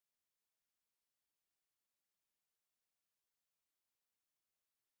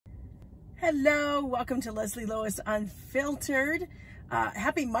Hello, welcome to Leslie Lois Unfiltered.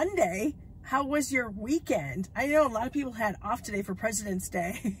 Happy Monday. How was your weekend? I know a lot of people had off today for President's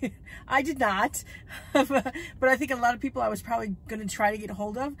Day. I did not, but I think a lot of people I was probably going to try to get a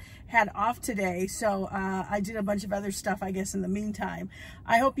hold of had off today. So I did a bunch of other stuff, I guess, in the meantime.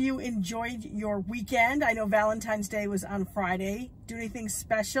 I hope you enjoyed your weekend. I know Valentine's Day was on Friday. Do anything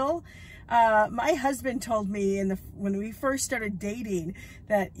special? My husband told me when we first started dating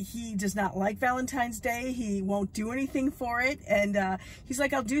that he does not like Valentine's Day. He won't do anything for it. And he's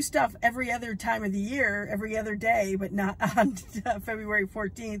like, I'll do stuff every other time of the year, every other day, but not on February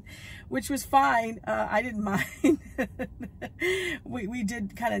 14th, which was fine. I didn't mind. we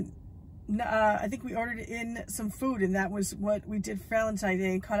did kind of, I think we ordered in some food, and that was what we did for Valentine's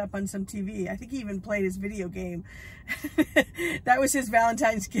Day, and caught up on some TV. I think he even played his video game. That was his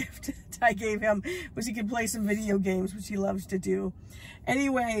Valentine's gift I gave him, was he could play some video games, which he loves to do.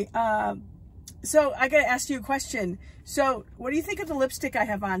 Anyway, so I gotta ask you a question. So what do you think of the lipstick I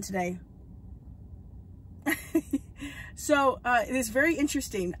have on today? So it is very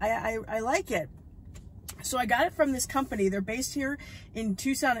interesting. I like it. So I got it from this company. They're based here in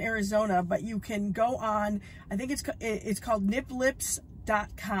Tucson, Arizona, but you can go on, I think it's called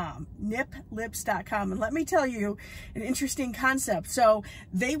niplips.com, niplips.com. And let me tell you an interesting concept. So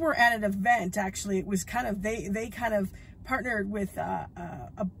they were at an event, actually. It was kind of, they kind of partnered with a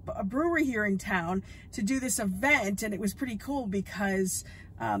brewery here in town to do this event. And it was pretty cool because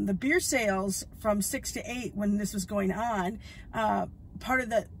the beer sales from 6 to 8 when this was going on, part of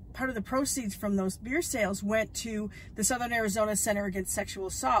the proceeds from those beer sales went to the Southern Arizona Center Against Sexual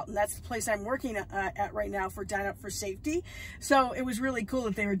Assault, and that's the place I'm working at right now for Dine Up for Safety. So it was really cool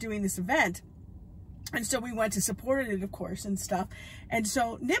that they were doing this event, and so we went to support it, of course, and stuff. And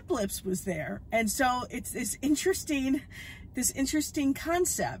so Nip Lips was there, and so it's this interesting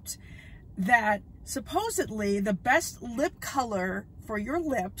concept that supposedly the best lip color for your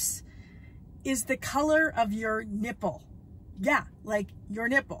lips is the color of your nipple. Yeah, like your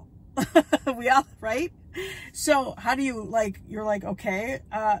nipple. We all, right? So how do you, like, you're like, okay.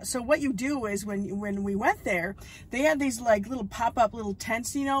 So what you do is when we went there, they had these like little pop-up little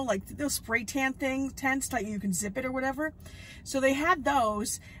tents, you know, like those spray tan tents, like you can zip it or whatever. So they had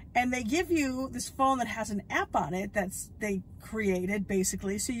those, and they give you this phone that has an app on it they created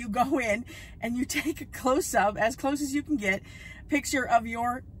basically. So you go in and you take a close-up, as close as you can get, picture of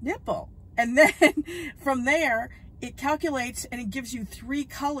your nipple. And then from there, it calculates and it gives you 3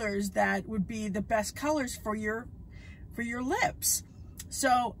 colors that would be the best colors for your lips.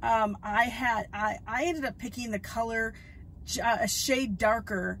 So I ended up picking the color a shade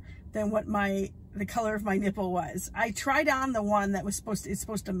darker than what the color of my nipple was. I tried on the one that was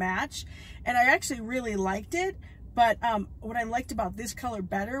supposed to match, and I actually really liked it. But what I liked about this color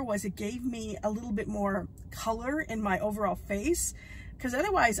better was it gave me a little bit more color in my overall face. Because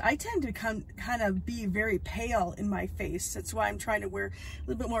otherwise, I tend to kind of be very pale in my face. That's why I'm trying to wear a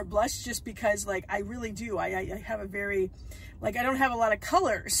little bit more blush, just because, like, I really do. I have a very, like, I don't have a lot of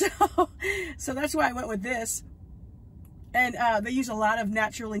color. So that's why I went with this. And they use a lot of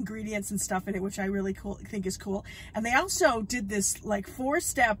natural ingredients and stuff in it, which I really think is cool. And they also did this, like,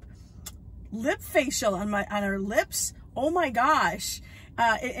 4-step lip facial on our lips. Oh, my gosh.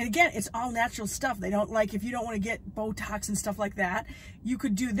 And again, it's all natural stuff. They don't, like, if you don't want to get Botox and stuff like that, you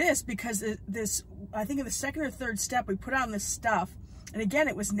could do this, because I think in the 2nd or 3rd step, we put on this stuff. And again,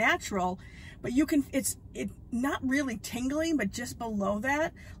 it was natural, but you can, it's not really tingling, but just below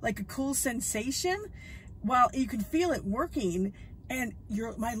that, like a cool sensation. Well, you can feel it working, and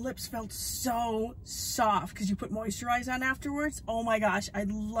my lips felt so soft because you put moisturize on afterwards. Oh my gosh, I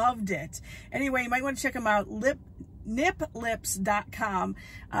loved it. Anyway, you might want to check them out. Niplips.com.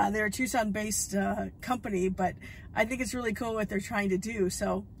 They're a Tucson-based company, but I think it's really cool what they're trying to do.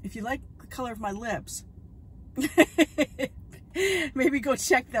 So if you like the color of my lips, maybe go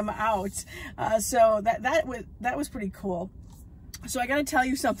check them out. So that was pretty cool. So I got to tell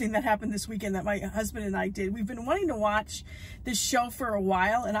you something that happened this weekend that my husband and I did. We've been wanting to watch this show for a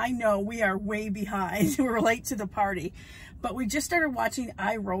while, and I know we are way behind. We're late to the party, but we just started watching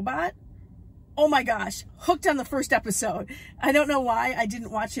iRobot. Oh my gosh, hooked on the first episode. I don't know why I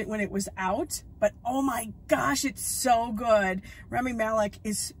didn't watch it when it was out, but oh my gosh, it's so good. Rami Malek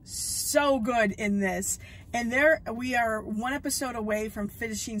is so good in this. And we are 1 episode away from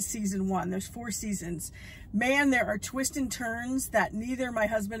finishing season 1. There's 4 seasons. Man, there are twists and turns that neither my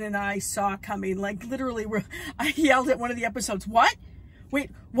husband and I saw coming. Like, literally, I yelled at one of the episodes, "What?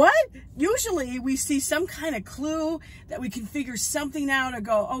 Wait, what?" Usually we see some kind of clue that we can figure something out or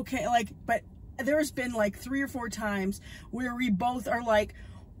go, okay, like, but there's been like 3 or 4 times where we both are like,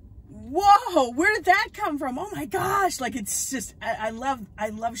 whoa, where did that come from? Oh my gosh. Like, it's just, I love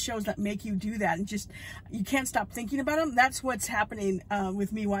shows that make you do that and just, you can't stop thinking about them. That's what's happening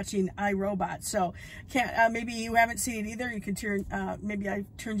with me watching iRobot. So maybe you haven't seen it either. You can turn, maybe I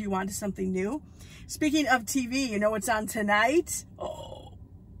turned you on to something new. Speaking of TV, you know what's on tonight? Oh,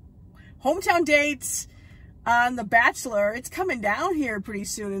 Hometown Dates on The Bachelor. It's coming down here pretty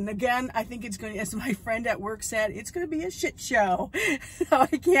soon. And again, I think it's going to, as my friend at work said, it's going to be a shit show. So I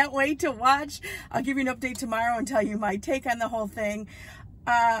can't wait to watch. I'll give you an update tomorrow and tell you my take on the whole thing.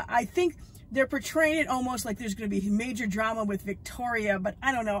 I think they're portraying it almost like there's going to be major drama with Victoria, but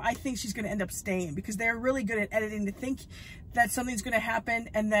I don't know. I think she's going to end up staying because they're really good at editing to think that something's going to happen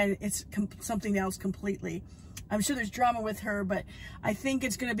and then it's something else completely. I'm sure there's drama with her, but I think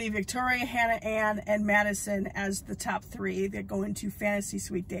it's going to be Victoria, Hannah, Ann, and Madison as the top 3 that go into fantasy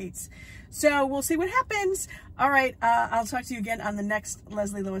suite dates. So we'll see what happens. All right, I'll talk to you again on the next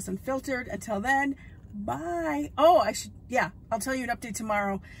Leslie Lois Unfiltered. Until then, bye. Oh, I'll tell you an update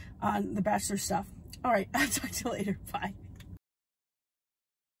tomorrow on the Bachelor stuff. All right, I'll talk to you later. Bye.